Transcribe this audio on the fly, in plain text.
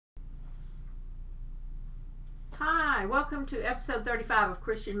Hi, welcome to episode 35 of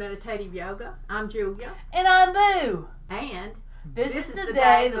Christian Meditative Yoga. I'm Julia. And I'm Boo. And this is the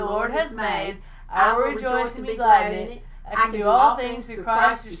day the Lord has made. I will rejoice and be glad in it. I can do all things through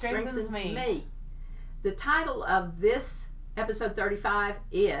Christ who strengthens me. The title of this episode 35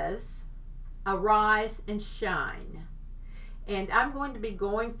 is Arise and Shine. And I'm going to be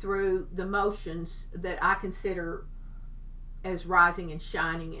going through the motions that I consider as rising and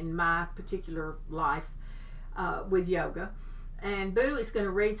shining in my particular life with yoga. And Boo is going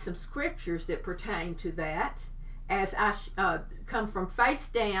to read some scriptures that pertain to that as I come from face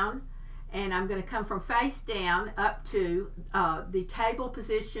down, and I'm going to come from face down up to the table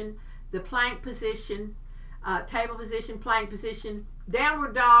position, the plank position, table position, plank position,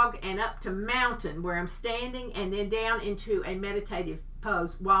 downward dog, and up to mountain where I'm standing, and then down into a meditative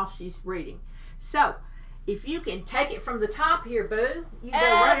pose while she's reading. So if you can take it from the top here, Boo, you go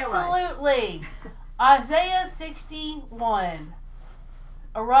right away. Absolutely. Isaiah 61.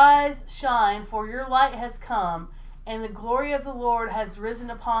 Arise, shine, for your light has come, and the glory of the Lord has risen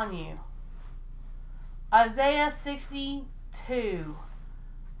upon you. Isaiah 62.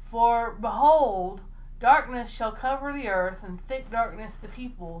 For behold, darkness shall cover the earth, and thick darkness the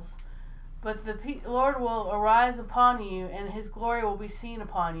peoples. But the Lord will arise upon you, and his glory will be seen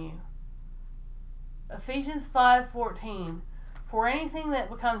upon you. Ephesians 5:14. For anything that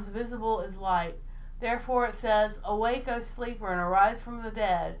becomes visible is light. Therefore it says, Awake, O sleeper, and arise from the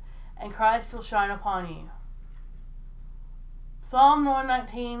dead, and Christ will shine upon you. Psalm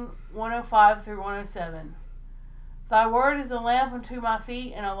 119, 105 through 107. Thy word is a lamp unto my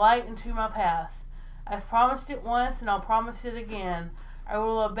feet, and a light unto my path. I've promised it once, and I'll promise it again. I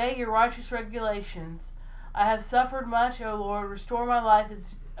will obey your righteous regulations. I have suffered much, O Lord. Restore my life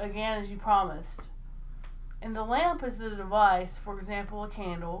again as you promised. And the lamp is the device, for example, a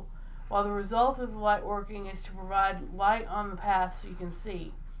candle, while the result of the light working is to provide light on the path so you can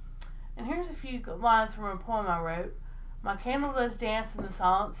see. And here's a few lines from a poem I wrote. My candle does dance in the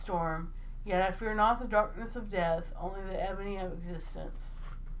silent storm, yet I fear not the darkness of death, only the ebony of existence.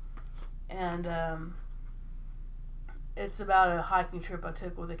 And it's about a hiking trip I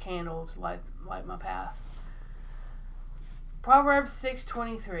took with a candle to light my path. Proverbs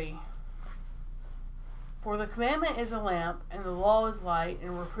 6:23. For the commandment is a lamp, and the law is light,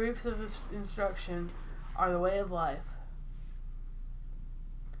 and reproofs of instruction are the way of life.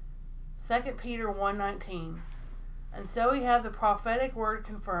 2 Peter 1:19. And so we have the prophetic word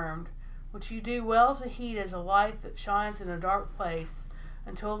confirmed, which you do well to heed as a light that shines in a dark place,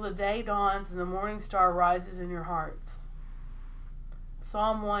 until the day dawns and the morning star rises in your hearts.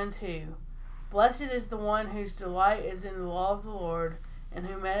 Psalm 1:2. Blessed is the one whose delight is in the law of the Lord, and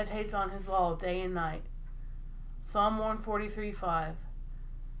who meditates on his law day and night. Psalm 143:5.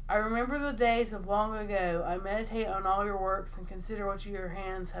 I remember the days of long ago. I meditate on all your works and consider what your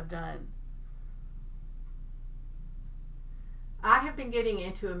hands have done. I have been getting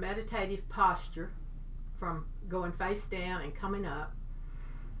into a meditative posture from going face down and coming up.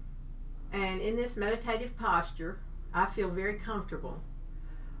 And in this meditative posture, I feel very comfortable.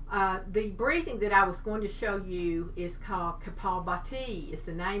 The breathing that I was going to show you is called Kapalbhati. It's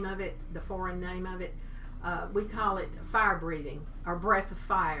the name of it, the foreign name of it. We call it fire breathing, or breath of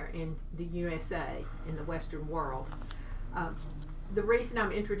fire in the USA, in the Western world. The reason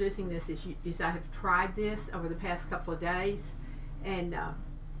I'm introducing this is I have tried this over the past couple of days. And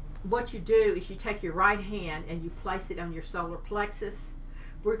what you do is you take your right hand and you place it on your solar plexus.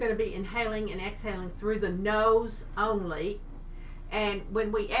 We're going to be inhaling and exhaling through the nose only. And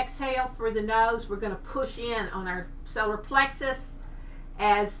when we exhale through the nose, we're going to push in on our solar plexus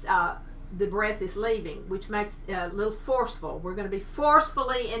as the breath is leaving, which makes it a little forceful. We're going to be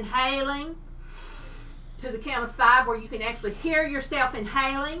forcefully inhaling to the count of 5, where you can actually hear yourself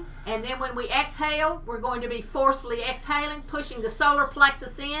inhaling. And then when we exhale, we're going to be forcefully exhaling, pushing the solar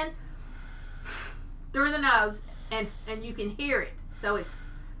plexus in through the nose, and you can hear it. So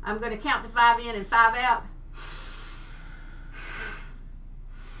I'm going to count to 5 in and 5 out.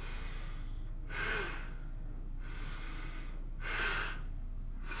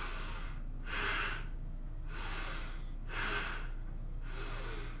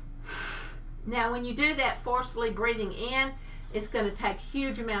 Now, when you do that forcefully breathing in, it's going to take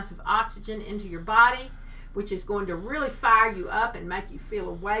huge amounts of oxygen into your body, which is going to really fire you up and make you feel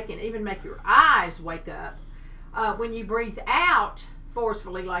awake and even make your eyes wake up. When you breathe out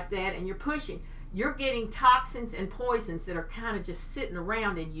forcefully like that and you're pushing, you're getting toxins and poisons that are kind of just sitting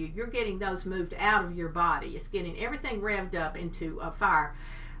around in you. You're getting those moved out of your body. It's getting everything revved up into a fire.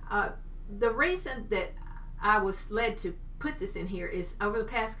 The reason that I was led to put this in here is over the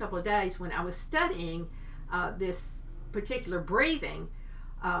past couple of days when I was studying this particular breathing,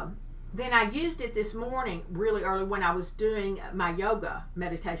 then I used it this morning really early when I was doing my yoga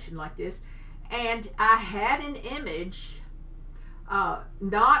meditation like this, and I had an image,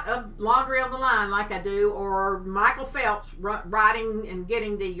 not of Laundry on the Line like I do, or Michael Phelps riding and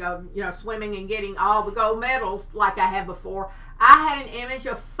getting the swimming and getting all the gold medals like I had before. I had an image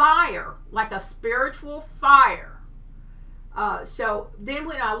of fire, like a spiritual fire. So then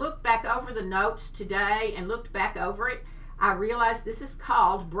when I looked back over the notes today and looked back over it, I realized this is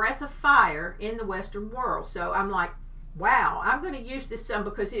called Breath of Fire in the Western world. So I'm like, wow, I'm going to use this some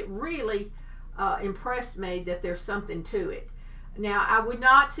because it really impressed me that there's something to it. Now, I would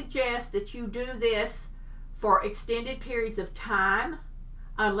not suggest that you do this for extended periods of time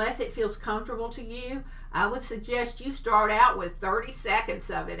unless it feels comfortable to you. I would suggest you start out with 30 seconds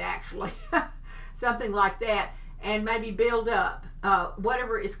of it, actually, something like that, and maybe build up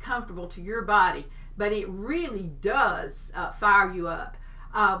whatever is comfortable to your body. But it really does fire you up.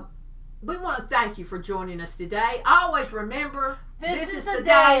 We want to thank you for joining us today. Always remember, this is the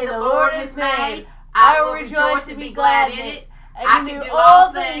day the Lord has made. I will rejoice and be glad in it. I can do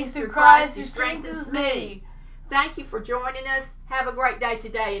all things through Christ who strengthens me. Thank you for joining us. Have a great day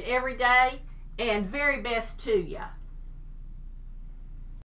today and every day, and very best to you.